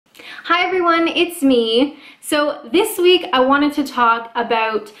Hi everyone, it's me. So this week I wanted to talk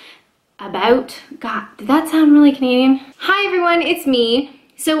about, God, did that sound really Canadian? Hi everyone, it's me.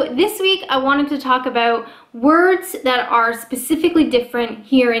 So this week I wanted to talk about words that are specifically different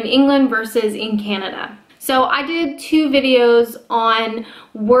here in England versus in Canada. So I did two videos on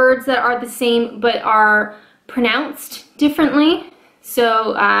words that are the same but are pronounced differently.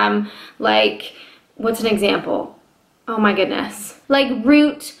 So like, what's an example? Oh my goodness. Like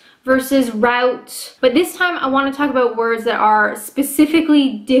root versus route. But this time I want to talk about words that are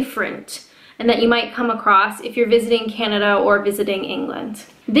specifically different and that you might come across if you're visiting Canada or visiting England.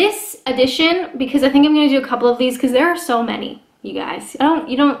 This edition, because I think I'm going to do a couple of these because there are so many, you guys.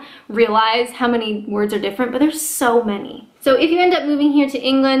 You don't realize how many words are different, but there's so many. So if you end up moving here to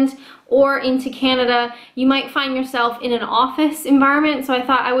England or into Canada, you might find yourself in an office environment. So I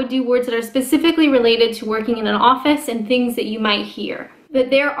thought I would do words that are specifically related to working in an office and things that you might hear. But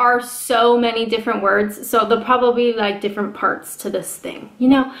there are so many different words, so there'll probably be like different parts to this thing. You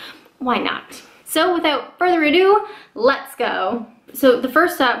know, why not? So without further ado, let's go. So the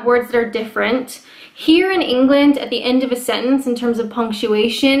first up, words that are different. Here in England, at the end of a sentence, in terms of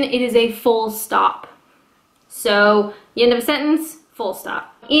punctuation, it is a full stop. So the end of a sentence, full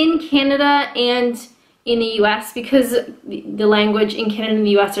stop. In Canada and in the US, because the language in Canada and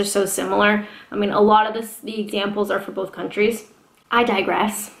the US are so similar, I mean, a lot of the examples are for both countries. I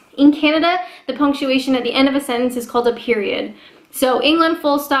digress. In Canada, the punctuation at the end of a sentence is called a period. So England,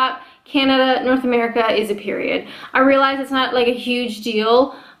 full stop. Canada, North America is a period. I realize it's not like a huge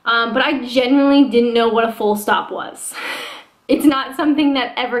deal, but I genuinely didn't know what a full stop was. It's not something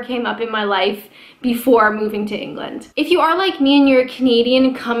that ever came up in my life before moving to England. If you are like me and you're a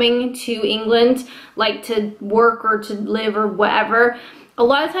Canadian coming to England, like to work or to live or whatever, a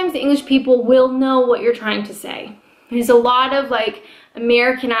lot of times the English people will know what you're trying to say. There's a lot of like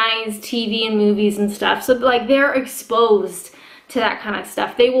Americanized TV and movies and stuff, so like they're exposed to that kind of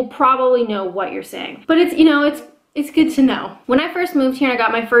stuff. They will probably know what you're saying. But it's, you know, it's good to know. When I first moved here and I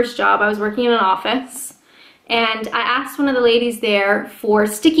got my first job, I was working in an office and I asked one of the ladies there for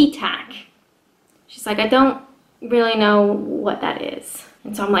sticky tack. She's like, I don't really know what that is.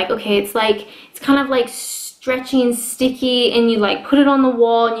 And so I'm like, okay, it's kind of like stretchy and sticky and you like put it on the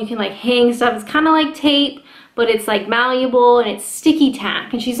wall and you can like hang stuff. It's kind of like tape, but it's like malleable and it's sticky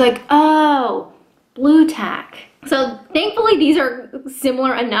tack. And she's like, oh, blue tack. So thankfully these are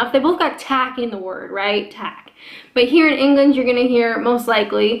similar enough. They both got tack in the word, right? Tack. But here in England, you're gonna hear most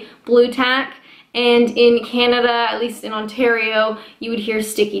likely blue tack. And in Canada, at least in Ontario, you would hear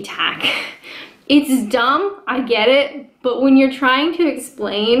sticky tack. It's dumb, I get it. But when you're trying to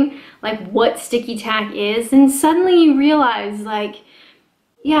explain like what sticky tack is, then suddenly you realize like,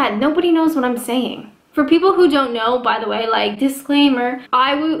 yeah, nobody knows what I'm saying. For people who don't know, by the way, like disclaimer,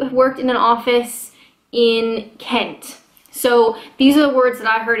 I worked in an office in Kent. So these are the words that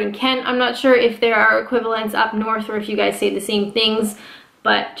I heard in Kent. I'm not sure if there are equivalents up north or if you guys say the same things,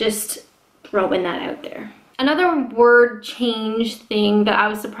 but just throwing that out there. Another word change thing that I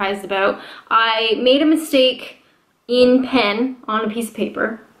was surprised about, I made a mistake in pen on a piece of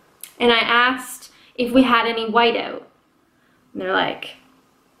paper and I asked if we had any whiteout. And they're like,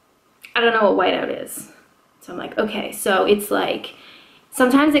 I don't know what whiteout is. So I'm like, okay, so it's like,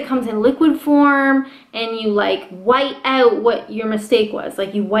 sometimes it comes in liquid form and you like white out what your mistake was,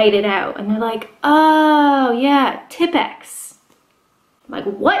 like you white it out. And they're like, oh yeah, Tipp-Ex. I'm like,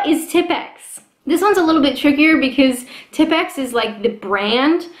 what is Tipp-Ex? This one's a little bit trickier because Tipp-Ex is like the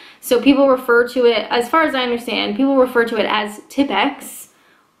brand. So people refer to it, as far as I understand, people refer to it as Tipp-Ex.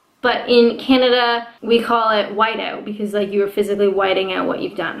 But in Canada, we call it whiteout because like you are physically whiting out what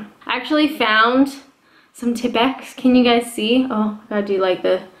you've done. I actually found some Tipp-Ex. Can you guys see? Oh, I gotta do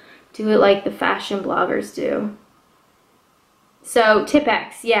it like the fashion bloggers do. So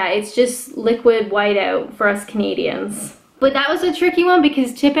Tipp-Ex, yeah, it's just liquid whiteout for us Canadians. But that was a tricky one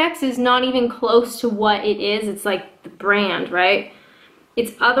because Tipp-Ex is not even close to what it is. It's like the brand, right?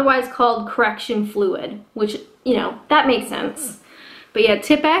 It's otherwise called correction fluid, which, you know, that makes sense. But yeah,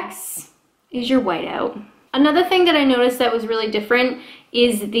 Tipp-Ex is your whiteout. Another thing that I noticed that was really different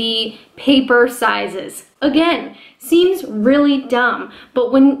is the paper sizes. Again, seems really dumb,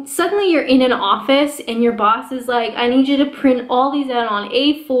 but when suddenly you're in an office and your boss is like, I need you to print all these out on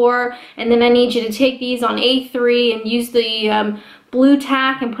A4, and then I need you to take these on A3 and use the blue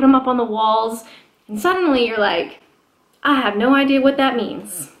tack and put them up on the walls, and suddenly you're like, I have no idea what that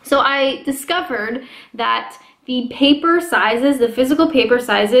means. So I discovered that the paper sizes, the physical paper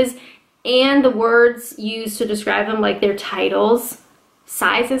sizes, and the words used to describe them, like their titles,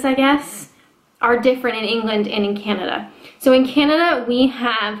 sizes I guess, are different in England and in Canada. So in Canada, we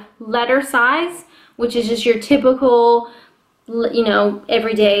have letter size, which is just your typical, you know,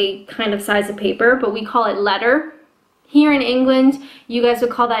 everyday kind of size of paper, but we call it letter. Here in England, you guys would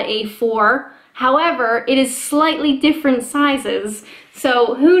call that A4. However, it is slightly different sizes.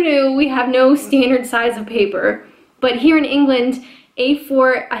 So who knew we have no standard size of paper? But here in England,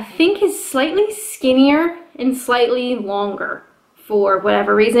 A4 I think is slightly skinnier and slightly longer for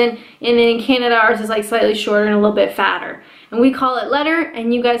whatever reason. And then in Canada, ours is like slightly shorter and a little bit fatter. And we call it letter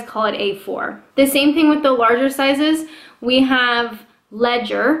and you guys call it A4. The same thing with the larger sizes. We have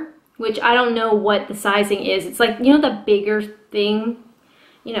ledger, which I don't know what the sizing is. It's like, you know, the bigger thing,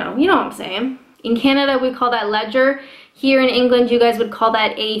 you know what I'm saying. In Canada, we call that ledger. Here in England, you guys would call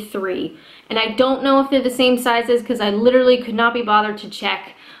that A3. And I don't know if they're the same sizes because I literally could not be bothered to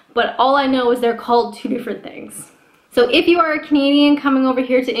check. But all I know is they're called two different things. So if you are a Canadian coming over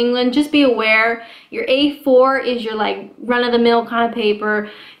here to England, just be aware your A4 is your like run-of-the-mill kind of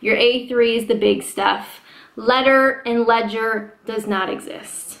paper. Your A3 is the big stuff. Letter and ledger does not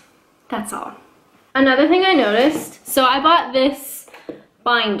exist. That's all. Another thing I noticed, so I bought this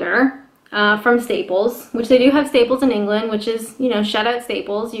binder from Staples, which they do have Staples in England, which is, you know, shout out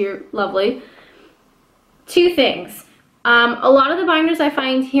Staples, you're lovely. Two things. A lot of the binders I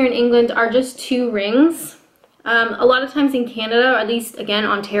find here in England are just 2 rings. A lot of times in Canada, or at least again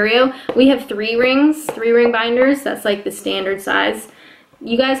Ontario, we have 3 rings, 3-ring binders. That's like the standard size.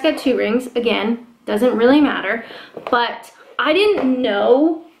 You guys get 2 rings. Again, doesn't really matter. But I didn't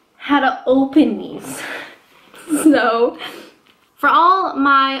know how to open these. So for all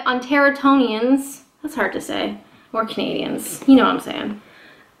my Ontarians, that's hard to say, or Canadians, you know what I'm saying.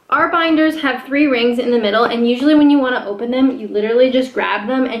 Our binders have 3 rings in the middle, and usually when you want to open them, you literally just grab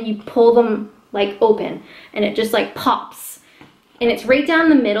them and you pull them like open, and it just like pops. And it's right down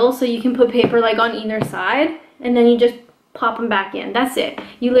the middle, so you can put paper like on either side, and then you just pop them back in. That's it.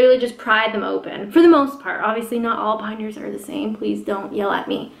 You literally just pry them open, for the most part. Obviously not all binders are the same. Please don't yell at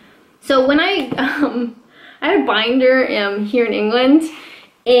me. So when I had a binder here in England,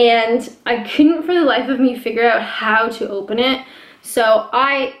 and I couldn't for the life of me figure out how to open it. So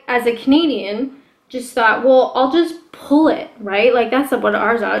I, as a Canadian, just thought, well, I'll just pull it, right? Like that's what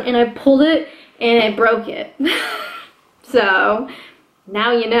ours are. And I pulled it and I broke it. So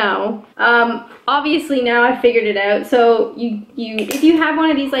now you know. Obviously now I figured it out. So if you have one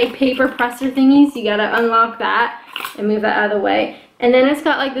of these like paper presser thingies, you gotta unlock that and move that out of the way. And then it's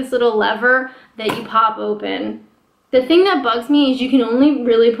got like this little lever that you pop open. The thing that bugs me is you can only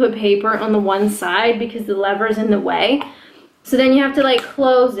really put paper on the one side because the lever's in the way. So then you have to like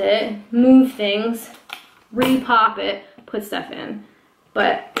close it, move things, re-pop it, put stuff in.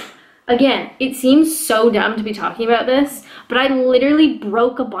 But again, it seems so dumb to be talking about this, but I literally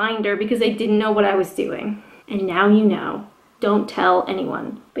broke a binder because I didn't know what I was doing. And now you know. Don't tell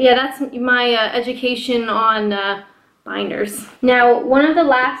anyone. But yeah, that's my education on binders. Now, one of the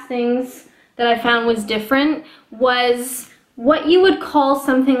last things that I found was different was what you would call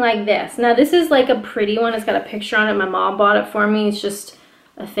something like this. Now this is like a pretty one. It's got a picture on it. My mom bought it for me. It's just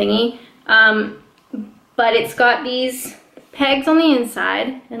a thingy. But it's got these pegs on the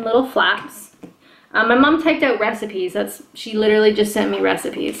inside and little flaps. My mom typed out recipes. She literally just sent me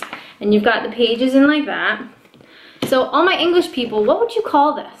recipes. And you've got the pages in like that. So all my English people, what would you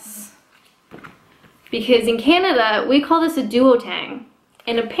call this? Because in Canada, we call this a duotang.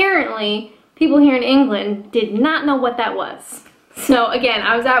 And apparently, people here in England did not know what that was. So again,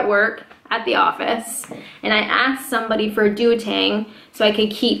 I was at work at the office and I asked somebody for a duotang so I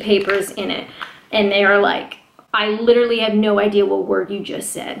could keep papers in it. And they are like, I literally have no idea what word you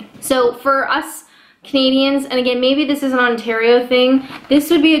just said. So for us Canadians, and again, maybe this is an Ontario thing,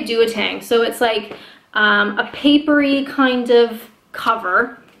 this would be a duotang. So it's like a papery kind of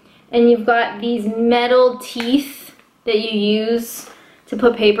cover, and you've got these metal teeth that you use to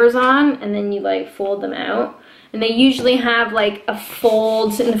put papers on, and then you like fold them out. And they usually have like a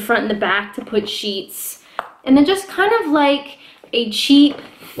fold in the front and the back to put sheets. And then just kind of like a cheap,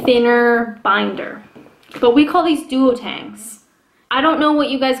 thinner binder. But we call these duotangs. I don't know what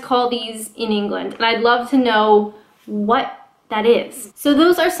you guys call these in England, and I'd love to know what that is. So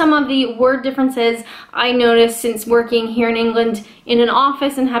those are some of the word differences I noticed since working here in England in an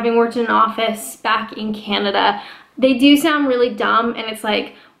office and having worked in an office back in Canada. They do sound really dumb, and it's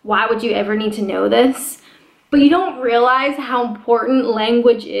like, why would you ever need to know this? But you don't realize how important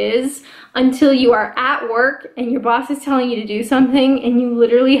language is until you are at work and your boss is telling you to do something and you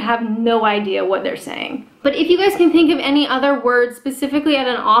literally have no idea what they're saying. But if you guys can think of any other words specifically at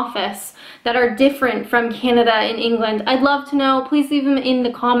an office that are different from Canada and England, I'd love to know. Please leave them in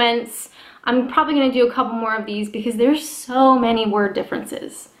the comments. I'm probably gonna do a couple more of these because there's so many word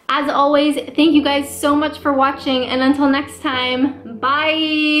differences. As always, thank you guys so much for watching, and until next time,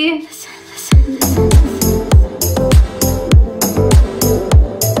 bye!